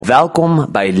Welkom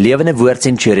by Lewende Woord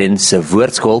Centurion se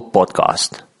Woordskool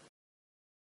podcast.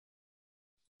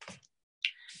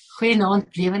 Goeienaand,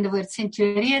 Lewende Woord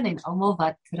Centurion en almal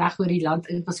wat reg oor die land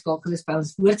ingeskakel is by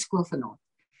ons woordskool vanaand.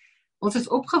 Ons is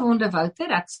opgewonde,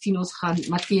 Wouter, ek sien ons gaan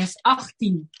Matteus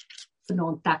 18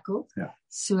 vanaand tackle. Ja.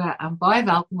 So, baie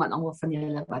welkom aan almal van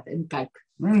julle wat inkyk.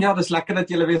 Ja, dis lekker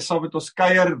dat julle weer saam met ons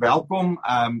kuier. Welkom.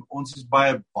 Ons is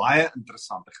baie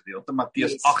interessante gedeelte.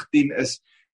 Matteus 18 is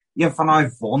een van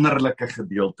daai wonderlike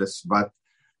gedeeltes wat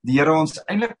die Here ons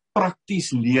eintlik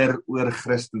prakties leer oor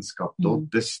Christendom.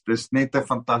 Dis net 'n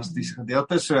fantastiese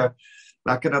gedeelte. So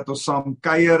lekker dat ons saam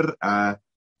kuier.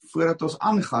 Voordat ons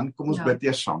aangaan, kom ons bid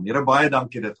eers saam. Here, baie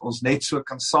dankie dat ons net so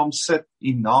kan saam sit,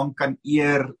 U naam kan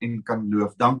eer en kan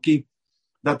loof. Dankie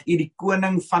dat U die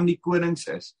koning van die konings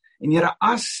is. En Here,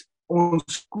 as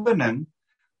ons koning,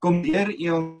 kom leer U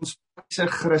ons praktiese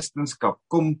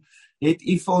Christendom. Het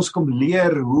U vir ons kom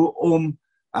leer hoe om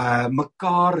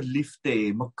mekaar lief te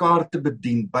hê, mekaar te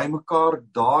bedien, by mekaar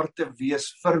daar te wees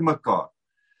vir mekaar.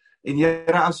 En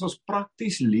Here, as ons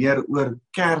prakties leer oor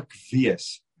kerk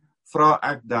wees, vra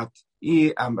ek dat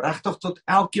U regtig tot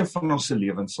elkeen van ons se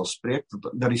lewens sal spreek,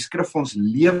 dat die skrif ons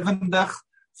lewendig,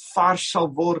 vars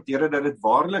sal word, Here, dat dit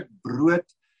waarlik brood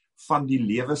van die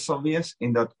lewe sal wees,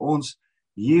 en dat ons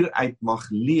hieruit mag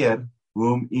leer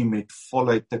hoe om U met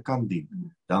volheid te kan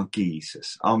dien. Dankie,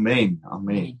 Jesus. Amen.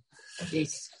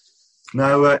 Yes.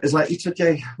 Nou, is daar iets wat jy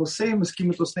wil sê? Miskien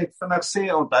moet ons net vinnig sê,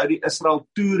 onthou die Israel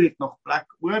Tour het nog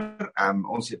plek oor.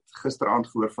 Ons het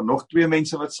gisteraand gehoor van nog 2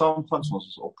 mense wat saamgaan, so ons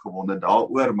is opgewonde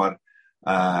daaroor, maar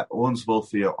ons wil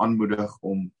vir jou aanmoedig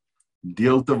om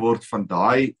deel te word van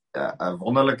daai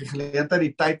wonderlike geleentheid.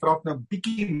 Die tyd raak nou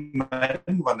bietjie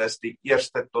min, want dis die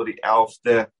 1ste tot die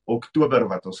 11de Oktober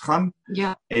wat ons gaan.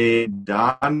 Ja. En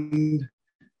dan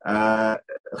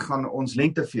gaan ons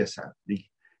lentefees hou, die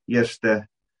 1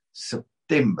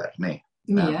 September, nee.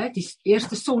 Nee, die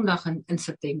eerste Sondag in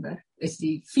September is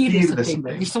die 4de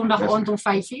September. Die Sondag aand om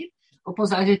 5:00 op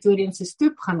ons auditorium se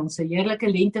stoep gaan ons 'n heerlike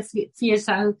lentefees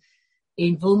hou.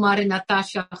 En Wilmar en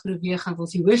Natasha Groewe gaan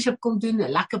ons die worship kom doen,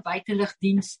 'n lekker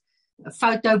buitelugdiens, 'n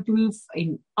fotoboef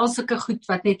en al sulke goed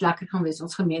wat net lekker gaan wees.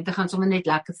 Ons gemeente gaan sommer net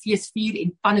lekker fees vier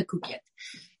en pannekoek eet.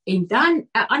 En dan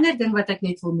 'n ander ding wat ek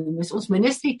net wil noem is ons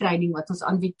ministry training wat ons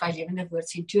aanbied by Lewende Woord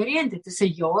Centurion. Dit is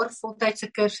 'n jaar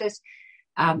voltydse kursus,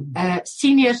 'n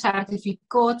senior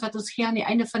sertifikaat wat ons gee aan die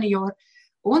einde van die jaar.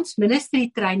 Ons ministry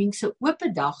training se oop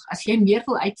dag, as jy meer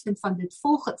wil uitvind van dit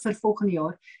vir volgende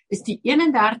jaar, is die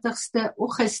 31ste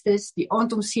Augustus, die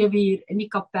aand om 7:00 in die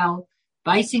kapel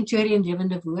by Centurion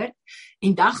Lewende Woord.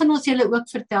 En dan gaan ons julle ook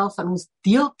vertel van ons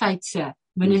deeltydse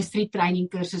ministry training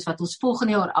kursus wat ons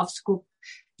volgende jaar afskop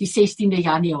die 16de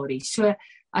Januarie. So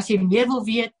as jy meer wil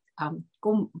weet,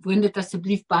 kom woon dit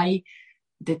asseblief by.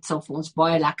 Dit sal vir ons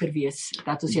baie lekker wees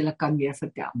dat ons julle kan meer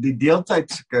vertel. Die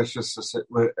deeltydse kursus is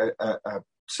 'n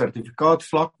sertifikaat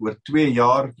vlak oor 2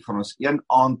 jaar, gaan ons 1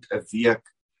 aand 'n week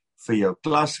vir jou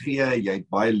klas gee, jy het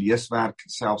baie leeswerk,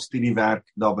 selfs studiewerk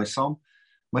daarbey saam,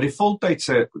 maar die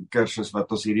voltydse kursus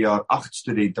wat ons hierdie jaar 8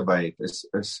 studente by het,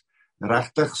 is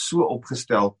regtig so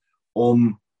opgestel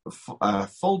om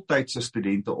voltydse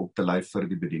studente op te lei vir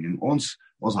die bediening. Ons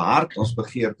hart, ons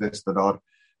begeerte is dat daar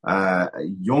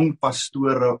jong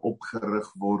pastore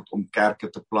opgerig word om kerke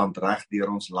te plant reg deur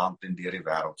ons land en deur die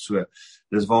wêreld. So,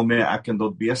 dis waarmee ek en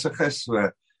Dot besig is.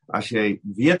 So, as jy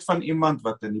weet van iemand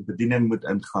wat in die bediening moet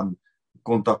ingaan,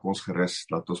 kontak ons gerus,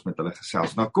 laat ons met hulle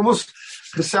gesels. Nou, kom ons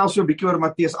gesels so 'n bietjie oor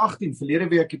Matteus 18. Verlede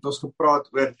week het ons gepraat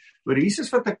oor Jesus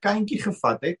wat 'n kindjie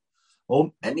gevat het,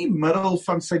 hom in die middel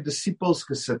van sy disippels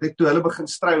gesit het, toe hulle begin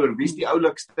stry oor wie is die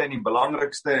oulikste en die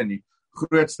belangrikste en die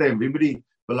grootste en wie moet die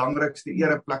belangrikste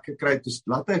ereplekke kry. Dus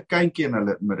laat hy 'n kindjie in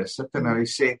hulle midde sit en hy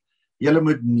sê, julle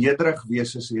moet nederig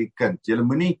wees soos 'n kind. Julle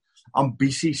moenie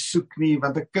ambisie soek nie,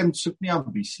 want 'n kind soek nie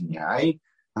ambisie nie.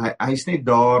 Hy's net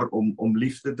daar om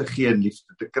liefde te gee en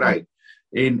liefde te kry.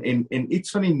 En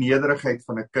iets van die nederigheid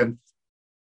van 'n kind.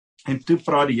 En toe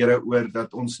praat die Here oor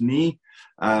dat ons nie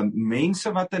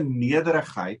mense wat in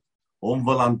nederigheid hom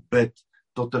wil aanbid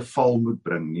tot 'n val moet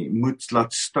bring nie, moet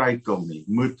laat struikel nie,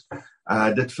 moet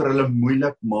dit vir hulle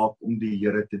moeilik maak om die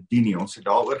Here te dien nie. Ons het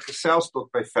daaroor gesels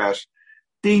tot by vers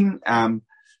 10, en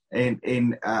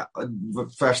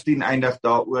vers 10 eindig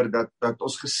daaroor dat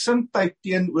ons gesindheid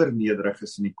teenoor nederig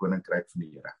is in die koninkryk van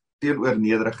die Here, teenoor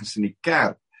nederig is in die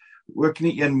kerk, ook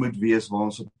nie een moet wees waar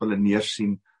ons op hulle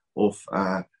neersien of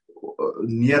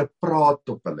neerpraat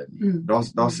op hulle nie.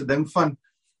 Daar's 'n ding van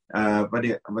wat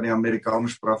die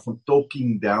Amerikaners praat van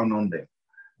talking down on them.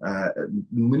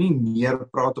 Moenie meer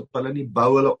praat op hulle nie,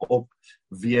 bou hulle op,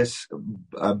 wees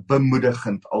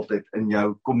bemoedigend altyd in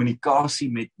jou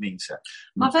kommunikasie met mense.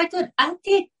 Maar weet jy, ek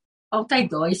het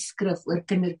altyd daai skrif oor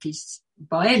kindertjies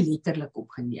baie letterlik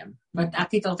opgeneem, want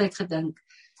ek het altyd gedink,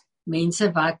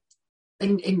 mense wat,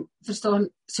 en verstaan,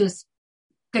 soos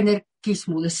kindertjies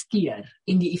molesteer,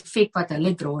 en die effek wat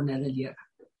hulle dra in hulle lewe.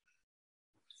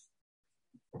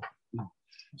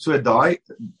 So daai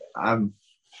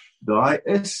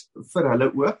is vir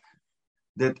hulle ook,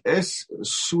 dit is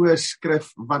so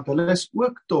skrif, want hulle is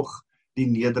ook tog die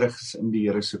nederiges in die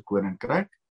Here se koninkryk,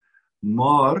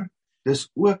 maar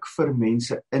dis ook vir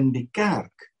mense in die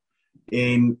kerk,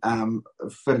 en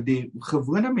vir die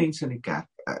gewone mense in die kerk,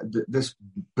 dis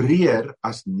breër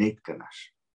as net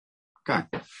kinders. OK,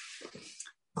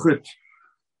 goed,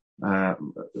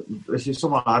 is jy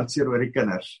sommer hartseer oor die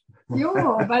kinders? Ja,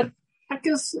 want ek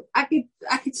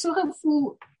het so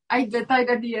gevoel uit dit uit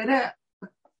dat die Here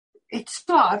het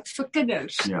staat vir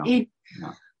kinders. Ja, en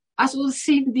as ons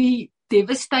sien die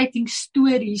devastating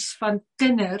stories van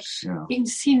kinders, en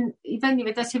sien, jy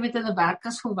weet, as jy met hulle werk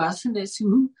as volwassenes,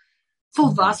 hoe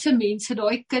volwasse mense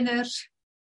daai kinders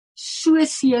so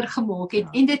seer gemaak het,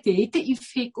 en dit het 'n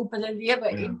effek op hulle lewe,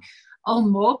 en al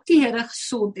maak die Here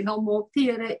gesond, en al maak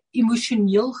die Here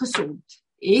emosioneel gesond,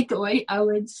 het daai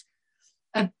ouens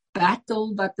 'n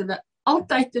battle wat hulle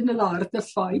altyd in hulle harte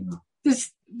fight.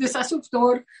 Dis asof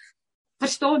daar,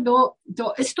 verstaan,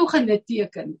 daar is tog 'n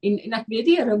litteken, en ek weet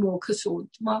die Here maak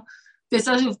gesond, maar dis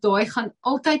asof daai gaan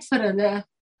altyd vir hulle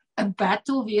 'n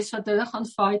battle wees wat hulle gaan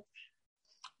fight,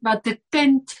 wat 'n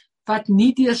kind wat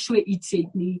nie deur so iets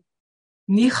het nie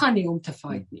gaan nie om te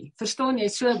fight nie. Verstaan jy?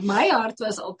 So my hart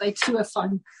was altyd so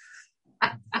van,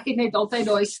 ek het net altyd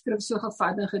daai skrif so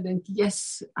gevat en gedink,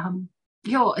 yes,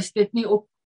 is dit nie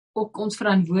ook ons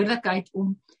verantwoordelikheid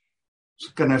om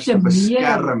kinders te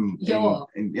beskerm,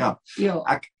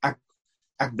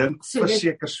 ek dink so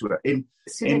verseker so, en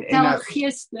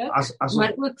geestelik,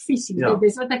 maar ook fisies,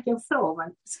 dis wat ek jou vra,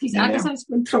 want, ek is ons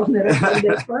controller,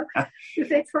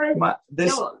 maar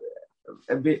dis,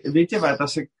 weet jy wat,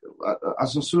 as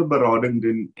ons so berading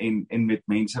doen, en met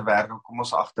mense werk, dan kom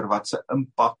ons agter wat se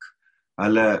impak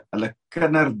hulle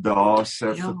kinderdae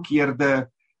se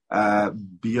verkeerde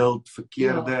beeld,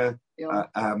 verkeerde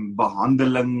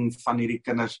behandeling van hierdie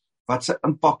kinders, wat se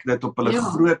impak dit op hulle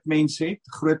groot mens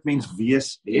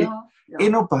wees het,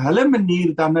 en op hulle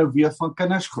manier dan nou weer van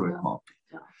kinders groot maak.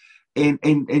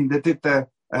 En dit het 'n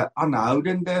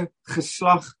aanhoudende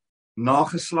geslag,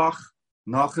 nageslag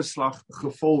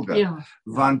gevolge,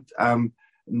 want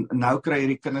nou kry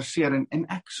hierdie kinders seer, en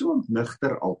ek so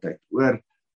ontnigter altyd oor,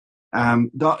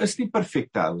 daar is nie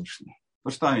perfekte ouers nie,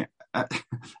 verstaan jy?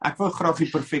 Ek wou graag die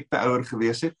perfekte ouer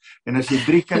gewees het, en as jy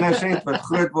 3 kinders het wat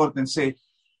groot word en sê,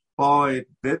 pa het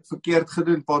dit verkeerd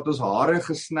gedoen, pa het ons hare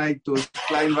gesny toe ons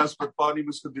klein was, wat pa nie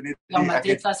moes gedoen het. Ja, maar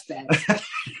dit was bad.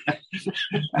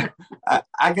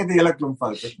 Ek het 'n hele klomp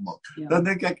foute gemaak. Dan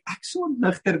dink ek so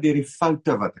ontnigter deur die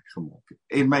foute wat ek gemaak het.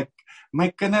 En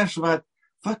my kinders wat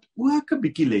ook 'n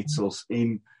bietjie letsels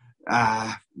en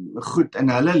goed in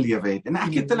hulle lewe het. En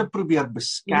ek het hulle probeer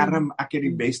beskerm, ek het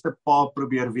die beste pa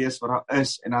probeer wees wat daar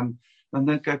is, en dan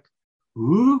dink ek,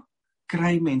 hoe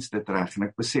kry mens dit reg? En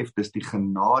ek besef, dis die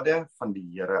genade van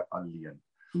die Here alleen,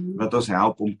 wat ons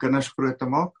help om kinders groot te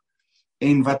maak,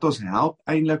 en wat ons help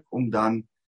eintlik om dan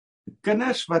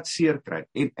kinders wat seer kry,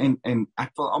 en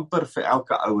ek wil amper vir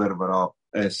elke ouer wat daar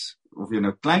is, of jy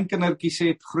nou klein kindertjies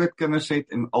het, groot kinders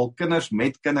het, en al kinders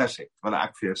met kinders het, wil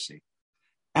ek vir jou sê,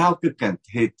 elke kind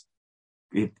het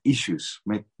issues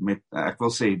met ek wil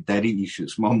sê daddy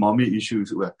issues, maar mommy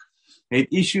issues ook. Het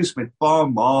issues met pa,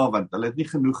 ma, want hulle het nie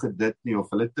genoeg gedit nie, of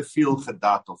hulle het te veel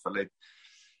gedat, of hulle het,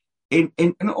 en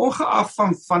ongeag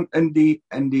van in die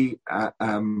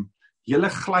hele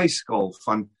glyskaal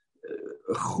van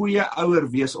goeie ouer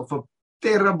wees, of 'n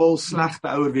terrible slegte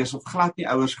ouer wees, of glad nie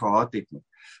ouers gehad het nie.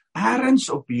 Ergens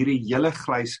op hierdie hele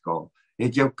glyskaal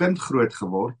het jou kind groot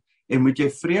geword, en moet jy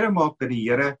vrede maak dat die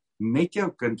Here met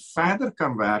jou kind verder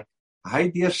kan werk,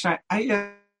 hy deur sy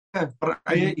eie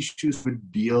issues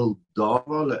verdeel daar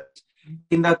waar hulle is,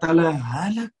 en dat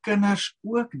hulle kinders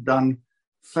ook dan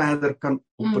verder kan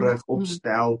oprig,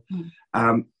 opstel,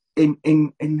 en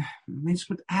mens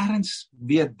moet ergens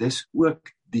weet, dis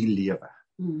ook die lewe.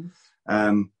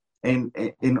 En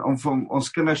om vir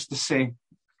ons kinders te sê,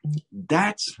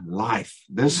 that's life,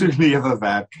 dis hoe lewe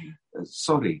werk.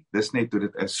 Sorry, dis net hoe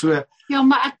dit is. So, ja,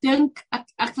 maar ek dink,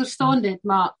 ek verstaan dit,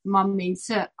 maar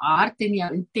mense hart en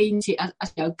jou intensie,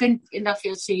 as jou kind eendag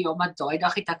vir jou sê, ja, maar daai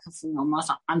dag het ek gevoel, mamma's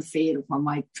unfair, of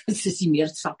mamma is die meer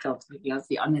sakgeld vir jou as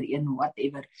die ander een,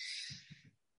 whatever.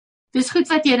 Dis goed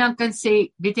wat jy dan kan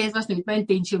sê, weet jy, dit was nooit my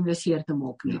intensie om hulle seer te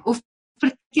maak nie. Of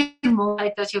partykeer maak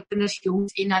uit as jou kinders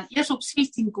jongs en dan eers op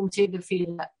 16 kom sê vir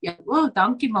hulle, ja,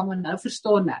 dankie mamma, nou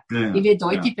verstaan ek. Jy weet,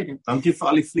 daai tipe ding. Dankie vir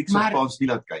al die flieks wat ons nie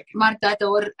laat kyk. Maar dat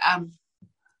daar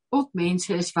ook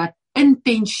mense is wat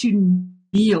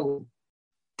intentioneel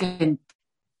kind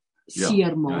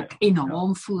seer maak en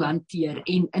harmvol hanteer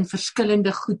en in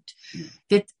verskillende goed.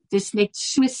 Dit is net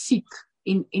so siek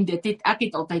en dit ek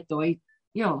het altyd daai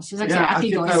soos ek sê, ek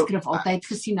het daai skrif altyd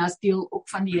gesien as deel ook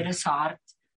van die Here se hart,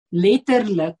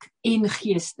 letterlik en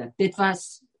geestelik. Dit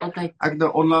was altyd. Ek het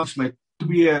onlangs met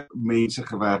 2 mense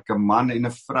gewerk, 'n man en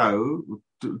 'n vrou,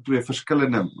 2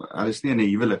 verskillende, hulle is nie in 'n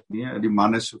huwelik nie, die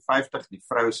man is so 50, die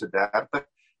vrou is so 30,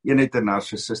 een het 'n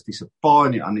narcissistiese pa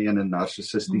en die ander een 'n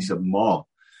narcissistiese ma.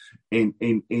 En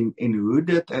hoe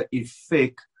dit 'n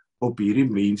effek op hierdie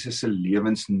mense se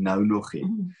lewens nou nog het.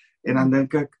 En dan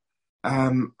dink ek,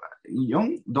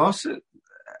 jong, daar's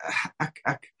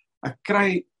ek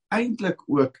kry eintlik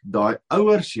ook daai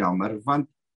ouers jammer, want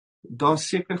daar's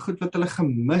seker goed wat hulle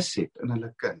gemis het in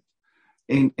hulle kind.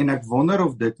 En ek wonder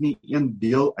of dit nie een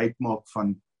deel uitmaak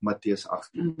van Matteus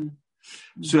 18.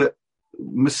 So,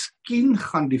 miskien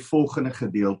gaan die volgende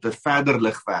gedeelte verder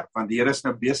lig werp, want die Here is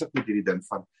nou besig met hierdie ding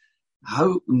van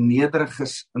hou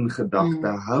nederiges in gedagte,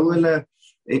 hou hulle,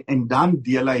 en dan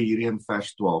deel hy hierdie in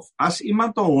vers 12. As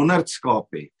iemand 100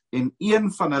 skaap het, en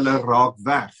een van hulle raak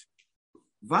weg,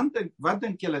 wat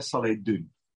dink julle sal hy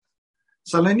doen?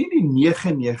 Sal hy nie die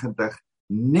 99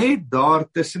 net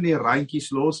daar tussen die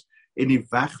randjies los, en die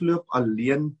wegloop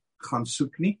alleen gaan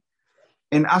soek nie?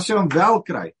 En as hy hom wel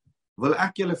kry, wil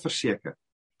ek julle verseker,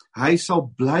 hy sal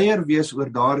blyer wees oor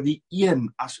daardie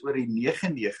een as oor die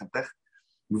 99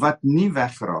 wat nie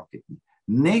weggeraak het nie.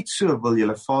 Net so wil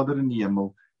julle Vader in die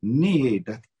hemel nie hê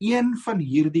dat een van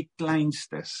hierdie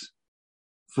kleinstes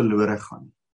verlore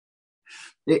gaan.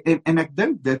 En ek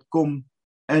dink dit kom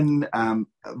in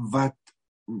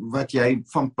wat jy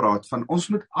van praat, van ons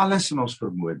moet alles in ons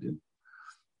vermoë doen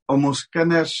om ons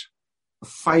kinders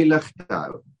veilig te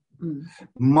hou.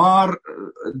 Maar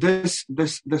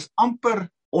dis amper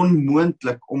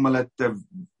onmoontlik om hulle te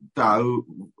hou,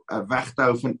 weg te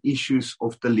hou van issues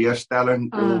of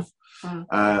teleurstelling of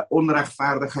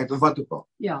onregverdigheid of wat ook al.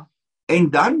 Ja. En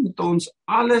dan moet ons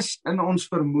alles in ons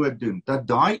vermoë doen, dat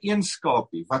daai een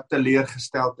skaapie wat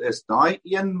teleurgesteld is, daai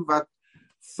een wat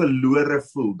verlore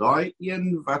voel, daai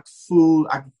een wat voel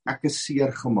ek is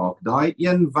seer gemaak, daai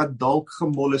een wat dalk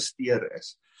gemolesteer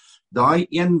is, daai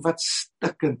een wat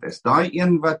stikkend is, daai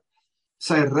een wat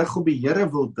sy rug op die Here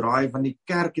wil draai, want die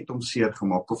kerk het hom seer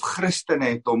gemaak, of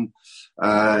Christene het hom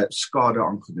skade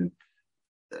aangedoen.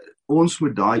 Ons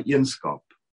moet daai eenskap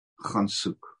gaan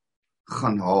soek,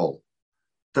 gaan haal,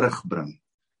 terugbring,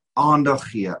 aandag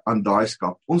gee aan daai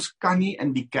skap. Ons kan nie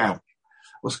in die kerk,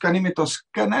 ons kan nie met ons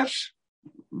kinders,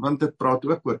 want dit praat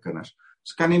ook oor kinders,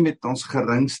 ons kan nie met ons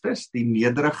geringstes, die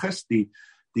nederiges, die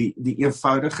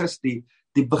eenvoudiges,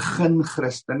 die begin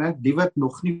Christene, die wat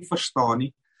nog nie verstaan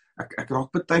nie. Ek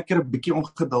raak baie keer 'n bietjie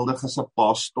ongeduldig as 'n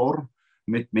pastoor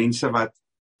met mense wat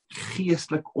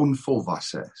geestelik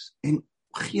onvolwasse is en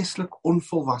geestelik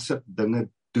onvolwasse dinge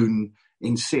doen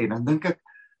en sê. Dan dink ek,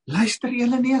 luister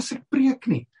julle nie as ek preek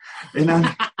nie. En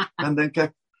dan dink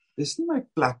ek, dis nie my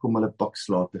plek om hulle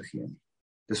bakslae te gee nie.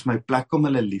 Dis my plek om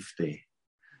hulle lief te hê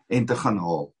en te gaan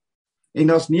haal. En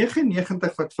daar's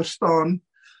 99 wat verstaan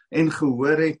en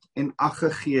gehoor het en ag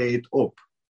gegee het op.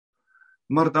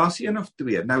 Maar daar's 1 of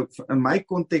 2. Nou, in my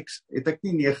konteks het ek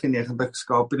nie 99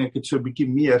 skape nie, ek het so 'n bietjie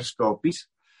meer skapies.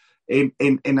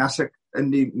 En as ek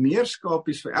in die meer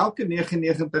skapies vir elke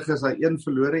 99 is daar een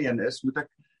verlore een is, moet ek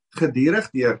gedurig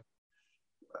deur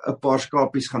 'n paar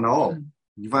skapies gaan haal,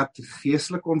 wat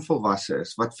geestelik onvolwasse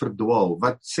is, wat verdwaal,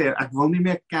 wat sê, ek wil nie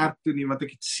meer kerk toe nie, want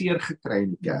ek het seer gekry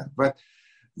in die kerk,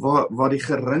 waar die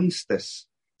geringstes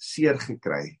seer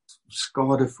gekry het,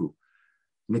 skade voel,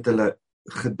 met hulle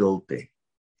geduld hê,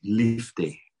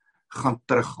 liefde, gaan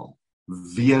terughaal,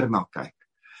 weer na kyk.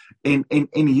 En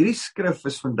hierdie skrif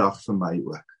is vandag vir my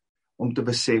ook, om te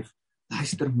besef,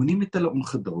 luister, moenie met hulle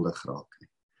ongeduldig raak nie.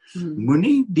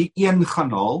 Moenie die een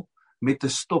gaan haal met 'n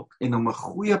stok en hom 'n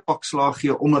goeie pak slaag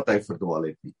gee omdat hy verdwaal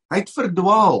het nie. Hy het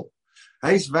verdwaal.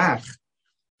 Hy is weg.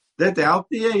 Dit help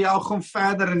nie jy jaag hom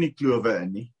verder in die klowe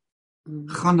in nie.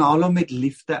 Gaan haal hom met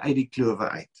liefde uit die klowe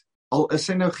uit. Al is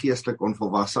hy nou geestelik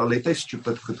onvolwasse, al het hy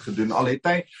stupid goed gedoen, al het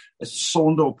hy 'n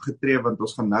sonde opgetree, want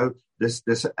ons gaan nou, dis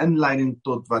 'n inleiding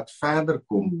tot wat verder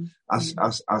kom,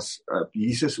 as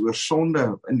Jesus oor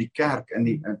sonde in die kerk,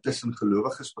 tussen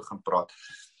gelowiges begin praat.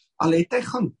 Al het hy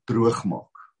gaan droog maak.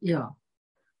 Ja.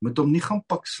 Moet hom nie gaan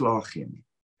pak slaag gee nie.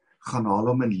 Gaan haal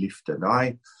hom in liefde.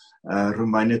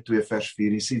 Romeine 2 vers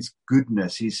 4, he sees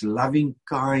goodness, he's loving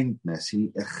kindness,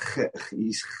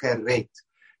 he's gered.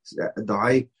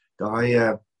 Daai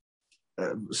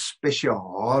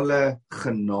spesiale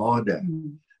genade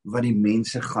wat die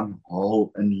mense gaan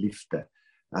haal in liefde.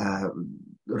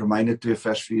 Romeine 2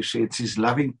 vers 4 sê, it's his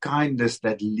loving kindness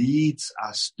that leads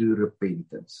us to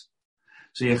repentance.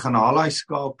 So jy gaan haal die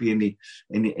skapie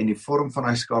en die vorm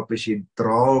van die skapie as jy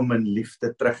dra hom in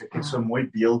liefde terug. Ek het so 'n mooi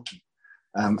beeldjie.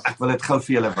 Ek wil dit gou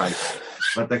vir julle wys,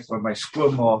 wat ek van my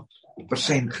skoonma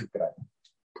persent gekry.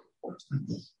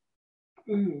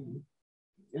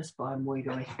 Dis baie mooi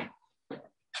daai.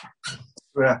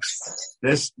 So,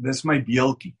 dis my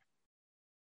beeldjie.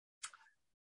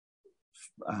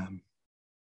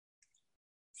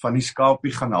 Van die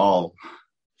skapie gaan haal.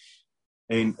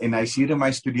 En hy's hier in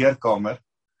my studeerkamer.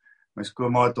 My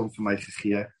skoonma het hom vir my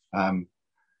gegee.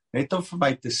 Net om vir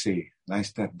my te sê,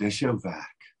 luister, dis jou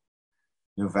werk.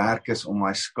 Jou werk is om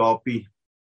my skapie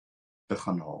te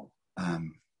gaan haal.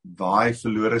 Daai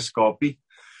verlore skapie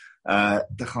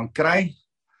te gaan kry,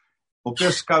 op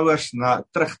jou skouers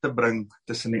terug te bring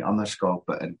tussen die ander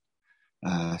skape in,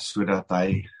 sodat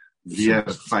hy weer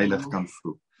veilig kan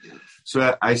voel. So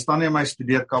hy staan in my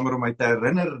studeerkamer om my te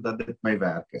herinner dat dit my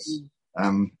werk is.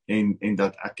 En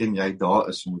dat ek en jy daar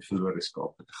is om die verlore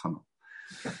skape te gaan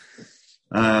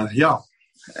haal. Ja,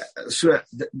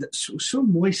 so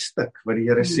mooi stuk wat die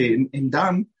Here sê, en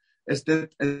dan is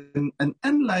dit 'n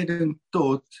inleiding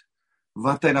tot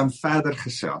wat hy dan verder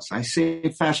gesels. Hy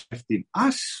sê vers 15,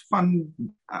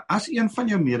 as een van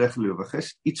jou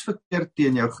medegelowiges iets verkeerd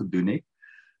teen jou gedoen het,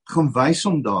 gaan wys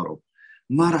hom daarop,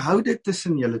 maar hou dit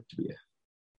tussen julle twee.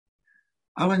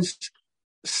 Ouens,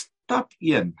 stap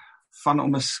 1 van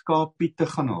om 'n skapie te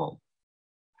gaan haal,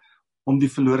 om die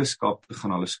verlore skaap te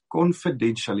gaan haal, is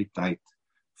konfidensialiteit,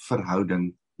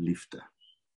 verhouding, liefde.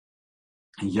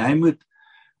 En jy moet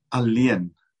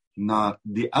alleen na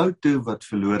die ou toe wat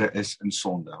verlore is in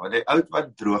sonde, die ou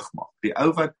wat droog maak, die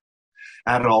ou wat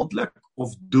herhaaldelik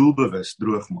of doelbewus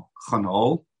droog maak, gaan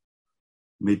haal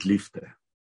met liefde.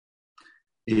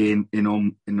 En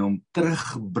hom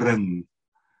terugbring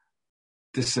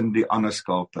tussen die ander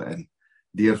skape in,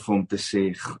 deur vir hom te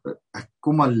sê, ek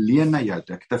kom alleen na jou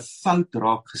toe, ek het 'n fout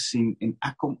raak gesien, en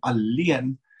ek kom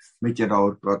alleen met jou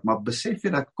daaroor praat, maar besef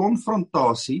jy dat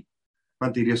konfrontasie,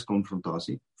 want hierdie is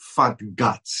konfrontasie, vat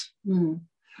guts.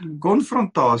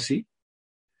 Konfrontasie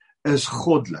is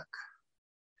goddelik.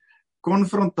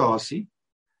 Konfrontasie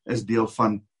is deel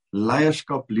van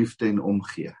leierskap, liefde en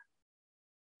omgee.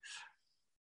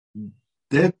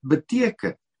 Dit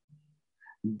beteken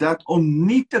dat om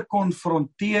nie te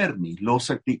konfronteer nie, los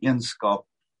ek die een skaap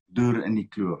deur in die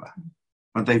klowe,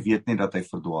 want hy weet nie dat hy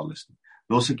verdwaal is nie.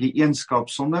 Los ek die een skaap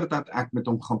sonder dat ek met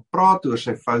hom gaan praat oor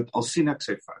sy fout, al sien ek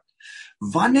sy fout.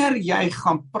 Wanneer jy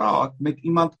gaan praat met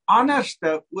iemand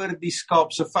anderste oor die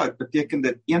skaap se fout, beteken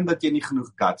dit 1, dat jy nie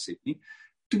genoeg guts het nie,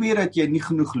 2, dat jy nie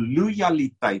genoeg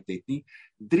lojaliteit het nie,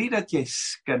 3, dat jy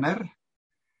skinder,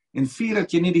 en 4,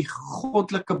 dat jy nie die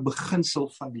goddelike beginsel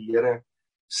van die Here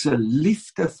se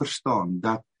liefde verstaan,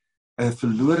 dat 'n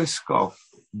verlore skaap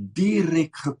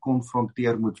direk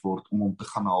gekonfronteer moet word om hom te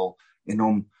gaan haal, en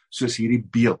hom, soos hierdie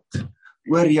beeld,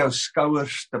 oor jou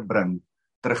skouers te bring,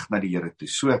 terug na die Here toe.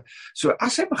 So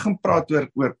as hy begin praat oor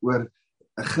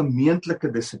 'n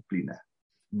gemeentelike dissipline,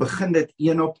 begin dit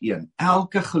 1 op 1,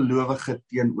 elke gelowige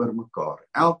teenoor mekaar,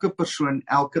 elke persoon,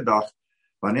 elke dag,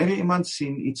 wanneer jy iemand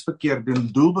sien, iets verkeerd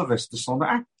doen, doelbewus te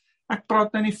sonde, ek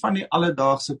praat nou nie van die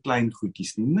alledaagse klein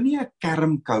goedjies nie, moenie 'n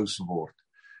kermkous word,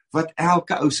 wat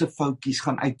elke ou se foutjies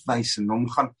gaan uitwys, en hom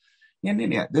gaan,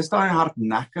 nee, dis daai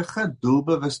hardnekkige,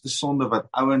 doelbewuste sonde, wat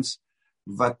ouens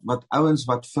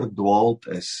wat verdwaald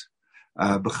is,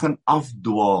 begin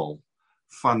afdwaal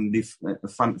van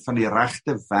die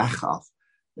regte weg af,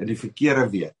 en die verkeerde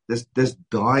weet, dis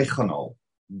daai gaan haal,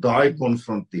 daai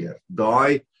konfronteer,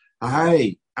 daai,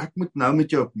 ek moet nou met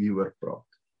jou opnieuw oor praat,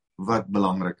 wat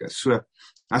belangrik is. So,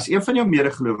 as een van jou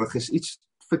medegelowiges iets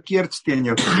verkeerd teen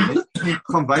jou gedoen het,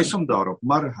 gaan wys hom daarop,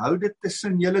 maar hou dit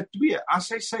tussen julle twee. As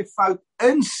hy sy fout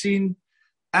insien,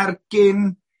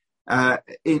 erken,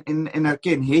 en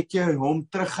erken, het jy hom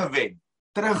teruggewen.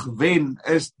 Terugwen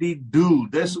is die doel,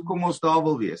 dis hoekom ons daar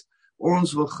wil wees.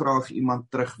 Ons wil graag iemand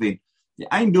terugwen. Die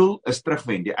einddoel is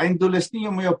terugwen. Die einddoel is nie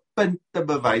om jou punt te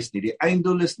bewys nie. Die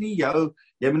einddoel is nie jy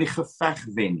moet nie geveg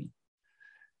wen nie.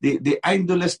 Die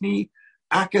einddoel is nie,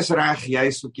 ek is reg, jy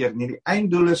is verkeerd nie. Die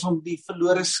einddoel is om die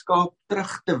verlore skaap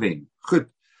terug te wen. Goed,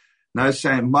 nou sê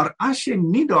hy, maar as jy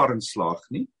nie daarin slaag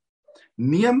nie,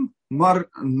 neem maar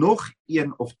nog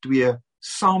 1 of 2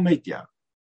 saam met jou.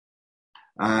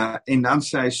 En dan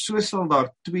sê hy, so sal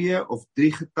daar 2 of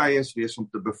 3 getuies wees om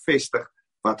te bevestig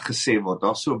wat gesê word.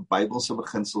 Daar's so Bybelse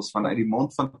beginsels van uit die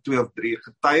mond van 2 of 3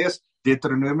 getuies,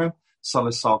 Deuteronomium, sal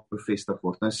 'n saak bevestig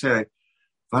word. Nou sê hy,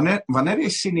 wanneer jy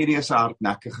sien hierdie is 'n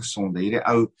hardnekkige sonde, hierdie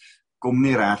ou kom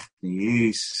nie reg nie,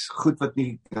 hier's goed wat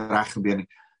nie reg gebeur nie,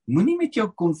 moenie met jou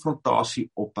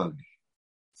konfrontasie ophou nie.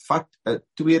 Vat 'n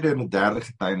tweede en 'n derde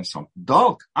getuienis saam.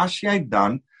 Dalk, as jy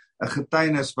dan 'n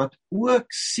getuienis wat ook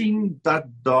sien dat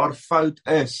daar fout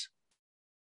is,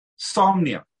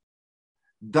 saamneem,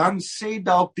 dan sê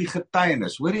dalk die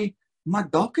getuienis, hoorie, maar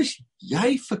dalk is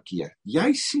jy verkeerd,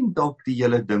 jy sien dalk die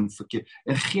hele ding verkeerd,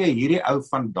 en gee hierdie ou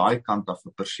van daai kant af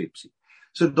 'n persepsie.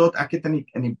 So dat ek het in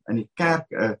die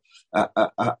kerk 'n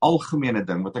algemene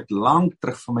ding, wat ek lank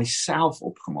terug vir myself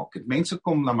opgemaak het. Mense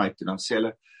kom na my toe, dan sê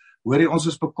hulle, hoorie, ons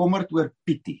is bekommerd oor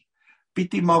Pietie.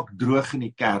 Pietie maak droog in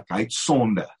die kerk, hy het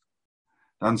sonde.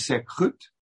 Dan sê ek,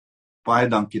 goed, baie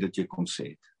dankie dat jy kom sê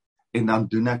het. En dan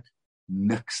doen ek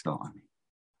niks daaraan nie.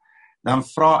 Dan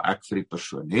vra ek vir die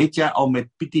persoon, het jy al met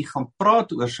Pietie gaan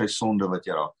praat oor sy sonde wat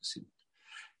jy raak gesien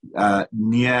het?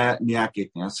 Nee, ek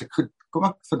het nie. Dan sê ek, goed, kom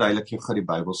ek verduidelik jou gou die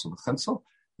Bybelse beginsel.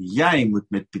 Jy moet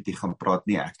met Pietie gaan praat,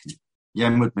 nie ek nie. Jy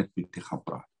moet met Pietie gaan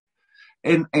praat.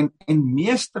 En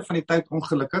meeste van die tyd,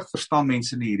 ongelukkig, verstaan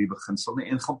mense nie hierdie beginsel nie,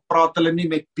 en gaan praat hulle nie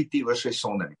met Pietie oor sy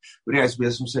sonde nie. Hoor jy, hy is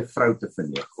besig om sy vrou te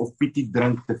verneeg, of Pietie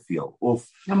drink te veel, of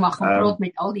Ja, maar gaan praat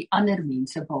met al die ander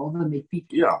mense, behalwe met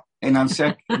Pietie. Ja, en dan sê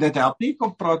ek, dit help nie,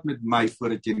 kom praat met my,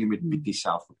 voordat jy nie met Pietie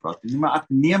self gepraat nie, maar ek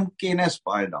neem kennis,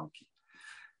 baie dankie.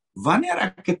 Wanneer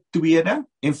ek 'n tweede,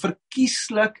 en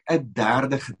verkieslik 'n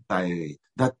derde getuie het,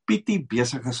 dat Pietie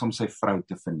besig is om sy vrou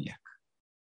te verneek,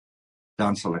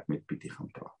 dan sal ek met Pietie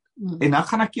gaan praat. En dan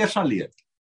gaan ek eers alleen.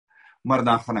 Maar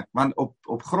dan gaan ek, want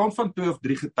op grond van 2 of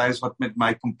 3 getuies wat met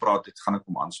my kom praat het, gaan ek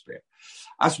hom aanspreek.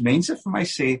 As mense vir my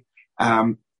sê,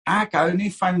 ek hou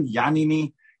nie van Jannie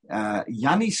nie,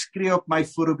 Jannie skree op my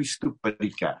voor op die stoep by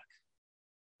die kerk.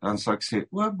 Dan sal ek sê,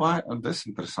 baie, dis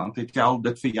interessant, het jy al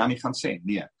dit vir Jannie gaan sê?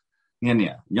 Nee,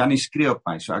 Jannie skree op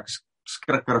my, so ek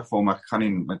skrikkerig vir hom, ek gaan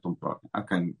nie met hom praat nie.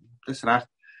 Okay, dis reg,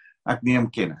 ek neem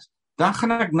kennis. Dan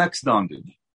gaan ek niks daan doen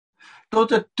nie.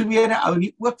 Tot 'n tweede ou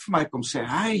nie ook vir my kom sê,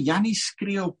 hey, Jannie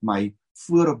skree op my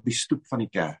voor op die stoep van die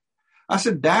kerk. As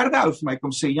 'n derde ou vir my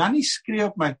kom sê, Jannie skree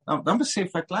op my, dan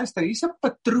besef ek, luister, hier's 'n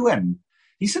patroon.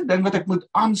 Hier's 'n ding wat ek moet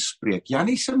aanspreek.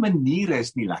 Jannie se maniere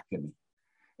is nie lekker nie.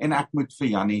 En ek moet vir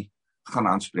Jannie gaan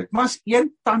aanspreek. Maar as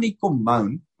een tannie kom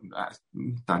moan,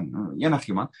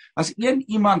 enigiemand, as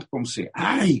iemand kom sê,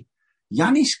 hey,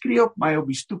 Jannie skree op my op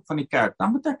die stoep van die kerk,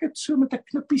 dan moet ek dit so met 'n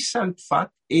knippie sout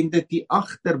vat en dit hier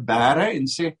agter bære en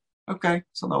sê, okay,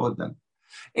 sal nou wat ding.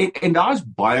 En daar is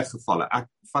baie gevalle, ek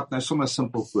vat nou sommer 'n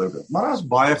simpel voorbeeld, maar daar is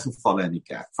baie gevalle in die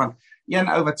kerk, van een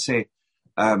ou wat sê,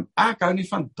 ek hou nie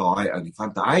van daai ou nie,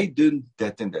 want hy doen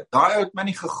dit en dit, daai ou het my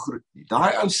nie gegroet nie,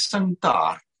 daai ou sing te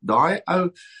hard, daai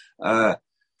ou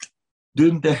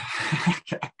doen dit,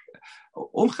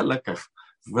 ongelukkig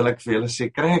wil ek vir julle sê,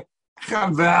 kry ek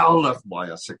geweldig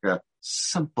baie sulke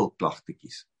simpel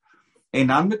klagtetjies. En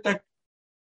dan moet ek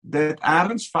dit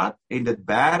ergens vat en dit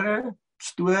bære,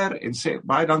 stoor en sê,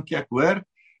 baie dankie, ek hoor,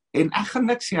 en ek gaan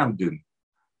niks hieraan doen.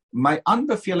 My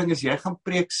aanbeveling is, jy gaan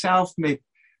preek self met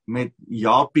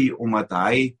Japie, omdat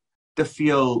hy te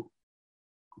veel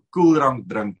koelrank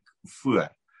drink voor.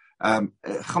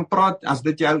 Gaan praat, as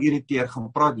dit jou irriteer,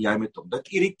 gaan praat jy met hom. Dit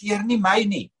irriteer nie my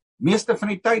nie. Meeste van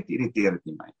die tyd irriteer dit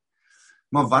nie my.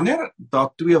 Maar wanneer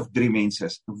daar 2 of 3 mense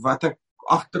is, wat ek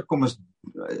agterkom is,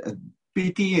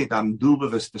 Pietie het dan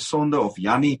doelbewuste sonde, of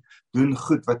Jannie doen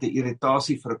goed wat 'n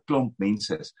irritasie vir 'n klomp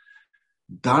mense is,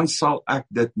 dan sal ek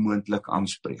dit moontlik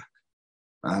aanspreek.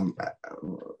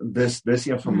 Dis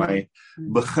een van my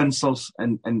beginsels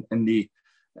in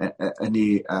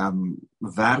die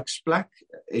werksplek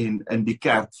en in die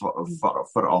kerk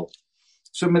veral.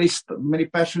 So met die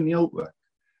personeel ook.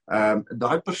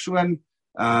 Daai persoon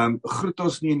groet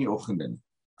ons nie in die oggende nie.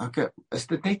 Okay, is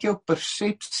dit net jou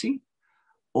persepsie?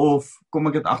 Of kom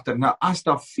ek dit agter? Nou, as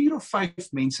daar 4 of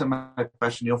 5 mense met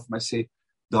personeel vir my sê,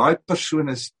 daai persoon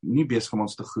is nie besig om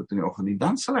ons te groet in die oggend nie,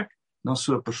 dan sal ek na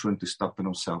so 'n persoon toe stap en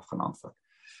homself gaan aanvat.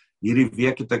 Hierdie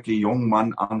week het ek 'n jong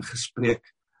man aangespreek,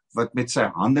 wat met sy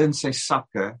hande in sy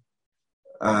sakke,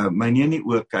 my nie in die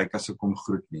oë kyk as ek hom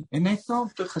groet nie. En net na hom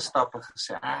toe gestap en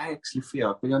gesê, ek is lief vir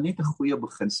jou, ek wil jou net 'n goeie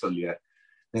beginsel leer,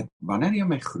 dat wanneer jy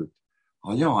my groet,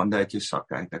 haal jou hande uit jou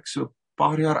sakke uit, ek so 'n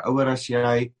paar jaar ouer as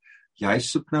jy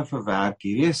soek nou vir werk,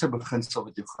 hierdie is 'n beginsel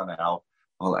wat jou gaan help,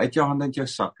 haal uit jou hande uit jou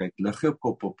sak uit, lig jou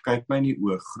kop op, kyk my in die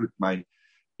oë, groet my,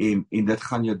 en dit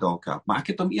gaan jou dalk help. Maar ek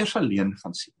het hom eers alleen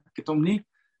gaan sien, ek het hom nie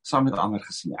saam met ander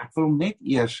gesien, ek wil hom net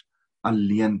eers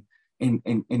alleen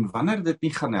en wanneer dit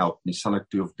nie gaan help nie, sal ek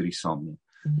 2 of 3 saamneem.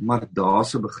 Maar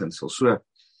daar's 'n beginsel. So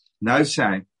nou sê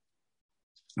hy,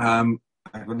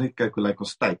 ek wil net kyk hoe lyk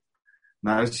ons tyd.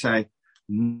 Nou sê hy,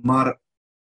 maar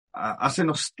as hy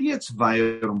nog steeds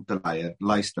weier om te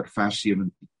luister, vers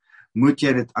 17, moet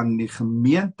jy dit aan die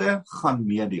gemeente gaan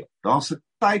meedeel. Daar's 'n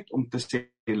tyd om te sê,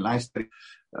 luister,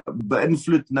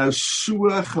 beïnvloed nou so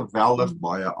geweldig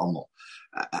baie almal.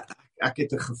 Ek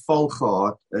het 'n geval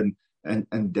gehad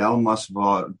in Delmas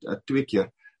waar 2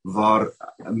 keer waar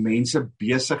mense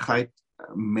besigheid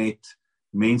met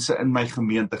mense in my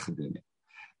gemeente gedoen het.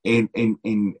 En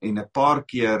 'n paar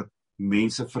keer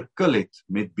mense verkil het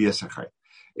met besigheid.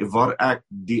 Waar ek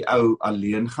die ou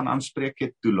alleen gaan aanspreek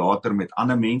het, toe later met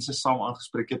ander mense saam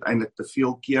aangespreek het, eintlik te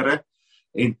veel kere,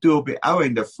 en toe op die ou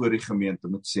einde voor die gemeente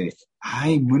moet sê,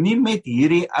 hy moenie met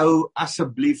hierdie ou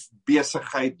asseblief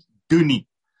besigheid doen nie.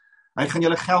 Hy gaan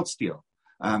julle geld steel.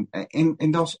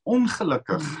 En daar's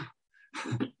ongelukkig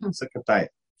sulke tye.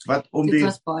 Dit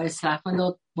was baie sleg, want daar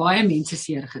het baie mense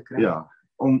seer gekry. Ja,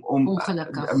 om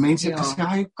ongelukkig. Mense te sê,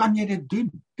 hoe kan jy dit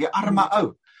doen? Die arme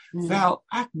ou. Wel,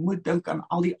 ek moet dink aan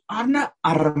al die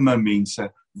arme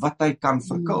mense wat hy kan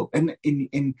verkil.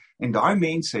 En daai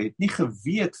mense het nie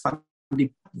geweet van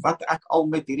wat ek al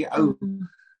met hierdie ou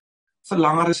vir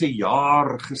langer as 'n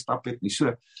jaar gestap het nie.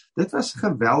 So, dit was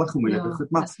geweldige moeilike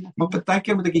goed, maar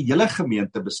partykeer moet ek die hele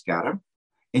gemeente beskerm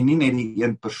en nie net die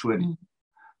een persoon nie.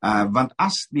 Want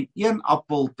as die een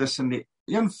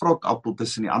vrot appel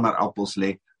tussen die ander appels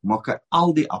lê, maak hy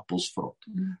al die appels vrot.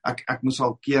 Ek moes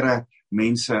al kere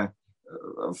mense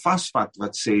vasvat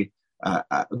wat sê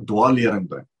dwaallering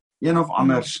bring. Een of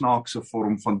ander snaakse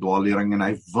vorm van dwaallering, en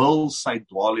hy wil sy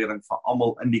dwaallering vir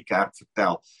almal in die kerk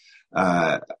vertel.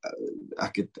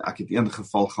 Ek het een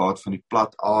geval gehad van die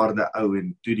plat aarde ou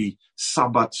en toe die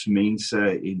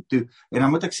sabbatsmense en dan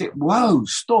moet ek sê, wow,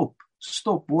 stop,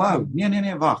 wow,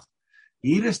 nee, wag.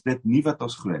 Hier is dit nie wat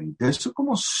ons glo nie. Dis hoekom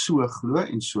ons so glo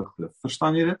en so glo.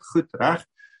 Verstaan jy dit goed, reg?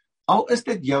 Al is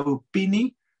dit jou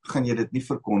opinie, gaan jy dit nie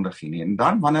verkondig nie. En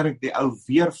dan wanneer ek die ou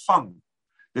weer vang,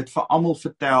 dit vir almal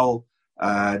vertel,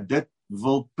 dit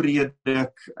wil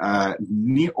predik,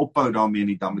 nie ophou daarmee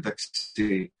nie, dan moet ek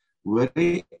sê,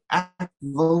 hoorie, ek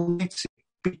wil net sê,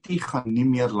 Pietie gaan nie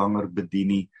meer langer bedien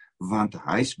nie, want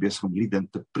hy is besig om hierdie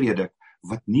ding te predik,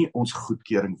 wat nie ons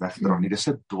goedkeuring wegdra nie. Dis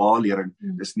 'n dwaallering,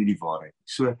 dis nie die waarheid.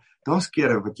 So, daar's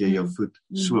kere wat jy jou voet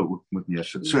so moet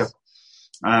neersit. So,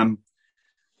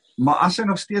 maar as hy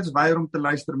nog steeds weier om te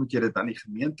luister, moet jy dit aan die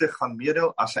gemeente gaan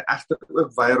meedeel. As hy egter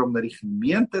ook weier om na die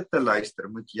gemeente te luister,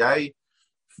 moet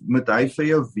hy vir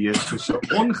jou wees soos 'n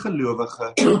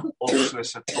ongelowige of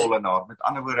soos 'n tollenaar. Met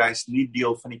ander woorde, hy is nie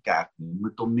deel van die kerk nie.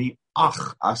 Moet hom nie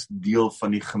ag as deel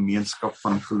van die gemeenskap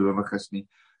van gelowiges nie.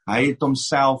 Hy het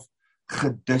homself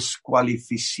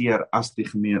gediskwalifiseer as die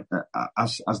gemeente,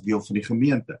 as deel van die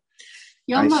gemeente.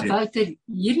 Ja, maar Wouter,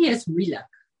 hierdie is moeilik.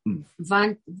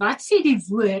 Want wat sê die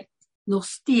woord nog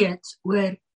steeds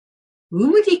oor hoe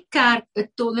moet die kerk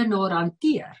 'n tollenaar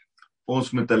hanteer?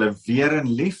 Ons moet hulle weer in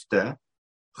liefde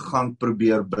gaan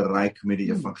probeer bereik met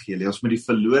die evangelie. Ons moet die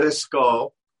verlore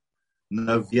skaap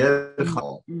nou weer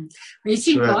gaan. Jy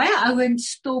sien, baie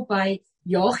ouens stop by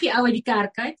jaag die ou uit die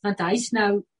kerk uit, want hy's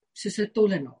nou soos 'n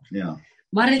tollenaar. Ja.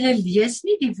 Maar hulle lees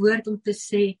nie die woord om te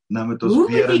sê, nou moet ons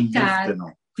weer in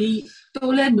liefde die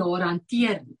tollenaar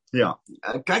hanteer. Ja,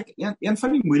 kyk, een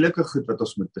van die moeilike goed wat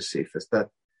ons moet besef is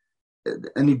dat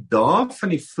in die dae van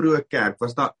die vroeë kerk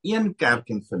was daar een kerk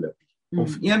in Filippi,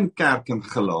 of een kerk in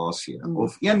Galasië,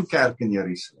 of een kerk in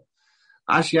Jerusalem.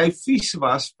 As jy vies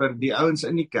was vir die ouens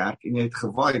in die kerk en jy het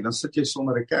gewaai, dan sit jy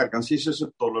sonder 'n kerk, dan is jy soos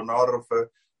 'n tollenaar of 'n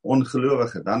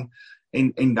ongelowige.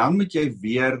 En dan moet jy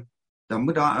weer, dan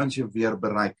moet daai ouens jou weer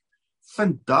bereik.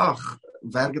 Vandag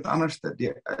werk dit anders.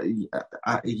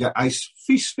 Hy's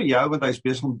vies vir jou want hy's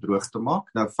besig om droog te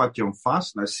maak. Nou vat jy hom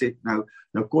vas,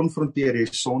 nou konfronteer jy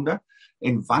sonde.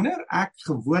 En wanneer ek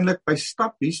gewoonlik by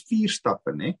stap, hier's 4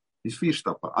 stappe, né? Hier's 4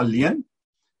 stappe. Alleen,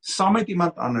 saam met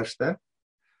iemand anderste,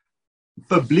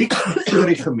 publiek vir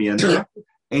die gemeente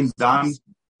en dan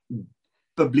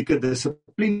publieke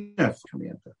dissipline vir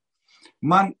gemeente.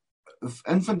 Man,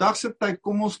 in vandag se tyd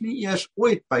kom ons nie eers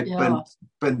ooit by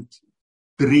punt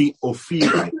 3 of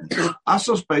 4 uit nie. As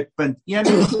ons by punt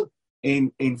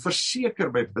 1 en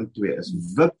verseker by punt 2 is,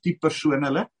 wip die persoon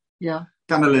hulle,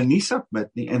 kan hulle nie submit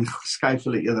nie en skuif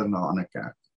hulle eerder na 'n ander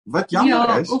kerk. Wat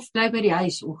jammer is, of bly by die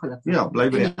huis ongelukkig. Ja, bly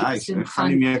by die huis en gaan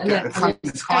nie meer kerk,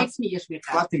 glad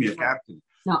nie meer kerk nie.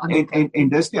 En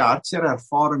dis die hartseer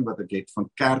ervaring wat ek het van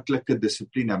kerklike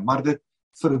dissipline, maar dit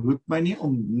verhoed my nie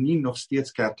om nie nog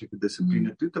steeds kerklike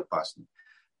dissipline toe te pas nie.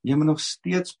 Jy moet nog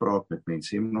steeds praat met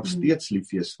mense, jy moet nog steeds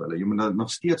lief wees vir hulle, jy moet nog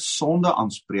steeds sonde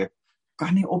aanspreek,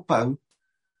 kan nie ophou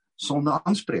sonde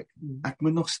aanspreek. Ek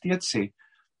moet nog steeds sê,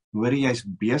 hoor jy is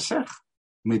besig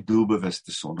met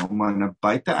doelbewuste sonde, om in 'n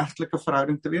buiteegtelike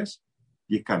verhouding te wees,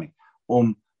 jy kan nie,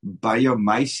 om by jou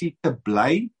meisie te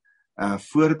bly,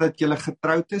 voordat jy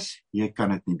getroud is, jy kan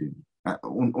dit nie doen.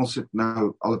 Ons het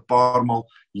nou al 'n paar maal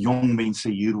jong mense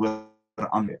hieroor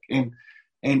aanwerk,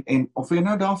 en of jy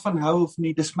nou daarvan hou of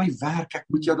nie, dis my werk, ek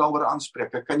moet jou daaroor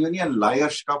aanspreek, ek kan jou nie 'n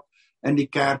leierskap in die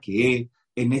kerk hê,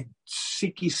 en net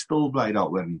siekie stil bly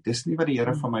daaroor nie, dis nie wat die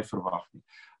Here van my verwag nie.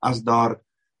 As daar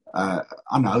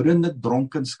aanhoudende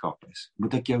dronkenskap is,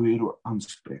 moet ek jou hieroor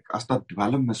aanspreek. As daar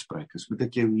dwelmmisbruik is, moet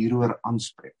ek jou hieroor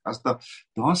aanspreek. As daar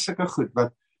sulke goed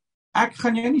wat ek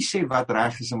gaan jou nie sê wat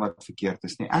reg is en wat verkeerd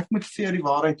is nie. Ek moet vir jou die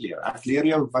waarheid leer. Ek leer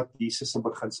jou wat Jesus se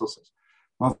beginsels is.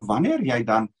 Maar wanneer jy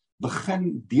dan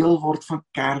begin deel word van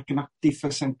kerk en aktief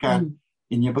is in kerk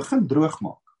en jy begin droog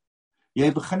maak,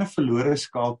 jy begin 'n verlore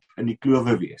skaap in die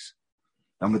klowe wees,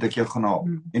 dan moet ek jou gaan haal.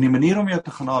 En die manier om jou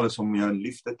te gaan haal is om jou in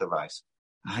liefde te wys.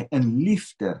 In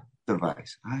liefde te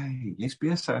wys. Jy's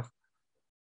besig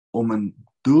om 'n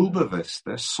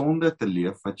doelbewuste sonde te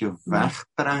leef wat jou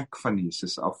wegtrek van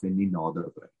Jesus af en nie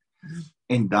nader bring.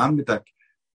 En dan moet ek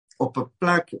op 'n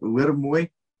plek, hoor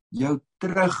mooi, jou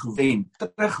terugwen.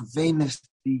 Terugwen is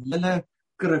die hele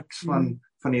kruks van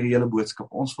hierdie hele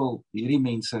boodskap. Ons wil hierdie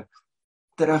mense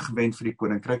terugwen vir die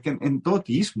koninkryk. En tot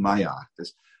hier's my hart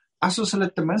is, as ons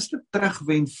hulle ten minste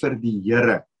terugwen vir die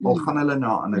Here, al gaan hulle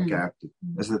na 'n ander kerk toe,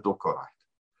 is dit ook alright.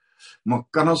 Maar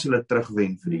kan ons hulle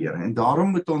terugwen vir die Here? En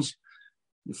daarom moet ons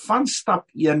van stap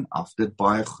 1 af dit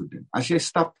baie goed doen. As jy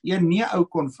stap 1 nie ou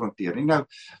konfronteer nie, nou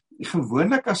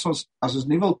gewoonlik as ons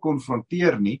nie wil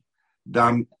konfronteer nie,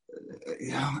 dan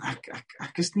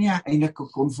ek is nie eintlik 'n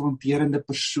konfronterende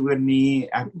persoon nie.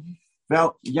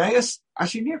 Jy is,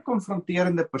 as jy nie 'n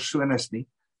konfronterende persoon is nie,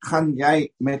 gaan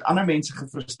jy met ander mense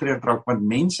gefrustreerd raak, want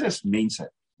mense is mense.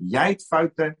 Jy het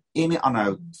foute en die ander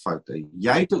het foute.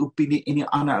 Jy het 'n opinie en die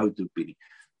ander het 'n opinie.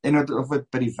 En of dit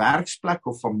by die werksplek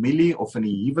of familie of in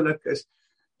die huwelik is,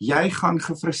 jy gaan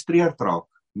gefrustreerd raak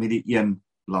met die een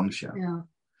langs jou. Ja.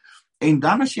 En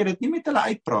dan as jy dit nie met hulle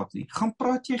uitpraat nie, gaan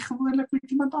praat jy gewoonlik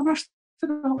met iemand anders.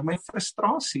 My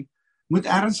frustrasie moet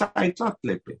ergens 'n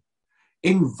uitlaatklep hê.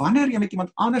 En wanneer jy met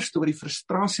iemand anders oor die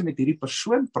frustrasie met hierdie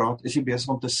persoon praat, is jy besig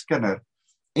om te skinder.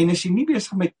 En as jy nie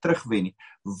besig met terugwen nie,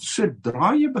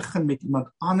 sodra jy begin met iemand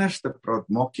anders te praat,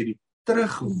 maak jy die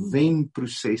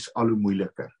terugwenproses al hoe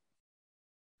moeiliker.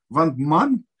 Want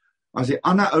man, as die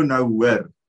ander ou nou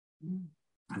hoor,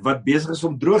 wat besig is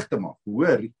om droog te maak,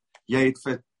 hoor, jy het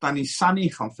vir Tannie Sunny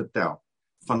gaan vertel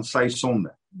van sy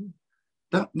sonde,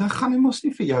 dan gaan hy mos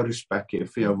nie vir jou respek hê,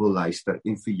 vir jou wil luister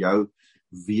en vir jou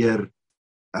weer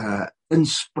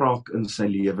inspraak in sy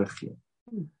lewe gee.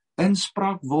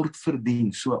 Inspraak word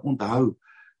verdien, so onthou,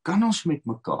 kan ons met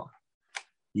mekaar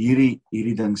hierdie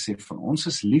ding sê van ons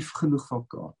is lief genoeg van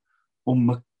mekaar om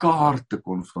mekaar te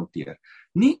konfronteer.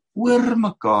 Nie oor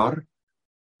mekaar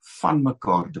van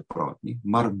mekaar te praat nie,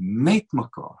 maar met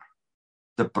mekaar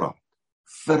te praat.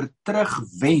 Vir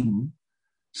terugwen,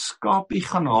 skapie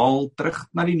gaan haal terug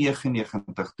na die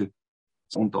 99 toe.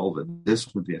 Onthou dit,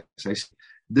 dis moet wees.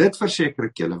 Dit verseker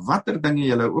ek julle, watter dinge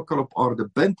julle ook al op aarde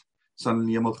bind, sal in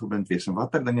die hemel gebind wees, en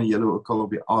watter dinge julle ook al op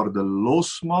die aarde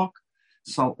losmaak,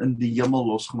 sal in die hemel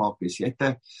losgemaak wees. Jy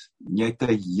het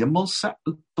 'n hemelse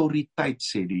autoriteit,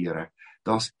 sê die Here.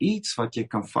 Daar's iets wat jy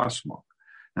kan vasmaak.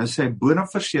 Nou sê hy, boonop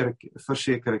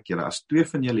verseker ek julle, as 2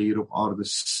 van julle hier op aarde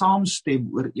saamstem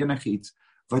oor enigiets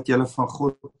wat julle van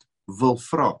God wil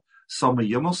vra, sal my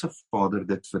hemelse Vader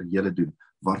dit vir julle doen.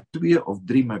 Waar 2 of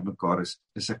 3 met mekaar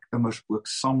is ek immers ook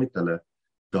saam met hulle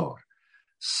daar.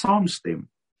 Saamstem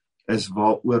is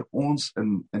waaroor ons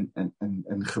in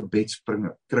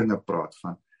gebedskringe praat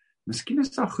van. Miskien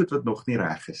is daar goed wat nog nie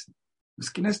reg is nie.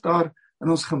 Miskien is daar in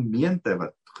ons gemeente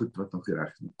wat nog nie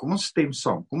reg is nie. Kom ons stem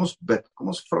saam, kom ons bid, kom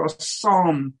ons vra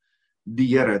saam die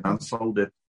Here, dan sal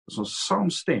dit, as ons saam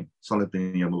stem, sal dit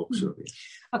in die hemel ook so wees.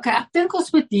 Okay, ek dink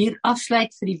ons moet hier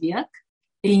afsluit vir die week,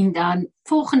 en dan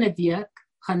volgende week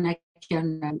gaan ek jou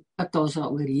nou patosa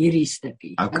oor hierdie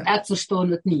stukkie. Okay. Want ek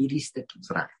verstaan ook nie hierdie stukkie. Dis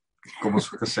reg. Kom ons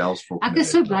gesels volgende. Ek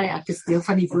is so bly, ek is deel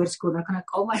van die woordskool, dan kan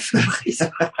ek al my vragies.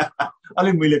 Al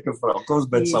die moeilike vrae. Kom ons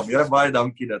bid saam. Here, baie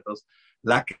dankie dat ons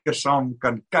lekker saam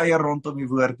kan kuier rondom die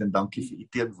woord, en dankie vir u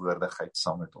teenwoordigheid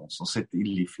saam met ons. Ons het u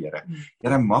lief, Here.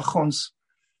 Here, mag ons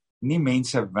nie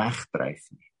mense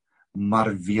wegdryf nie,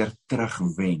 maar weer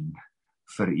terugwen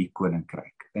vir u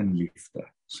koninkryk in liefde.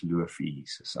 Ons loof u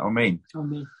Jesus. Amen.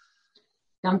 Amen.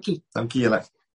 Dankie. Dankie julle.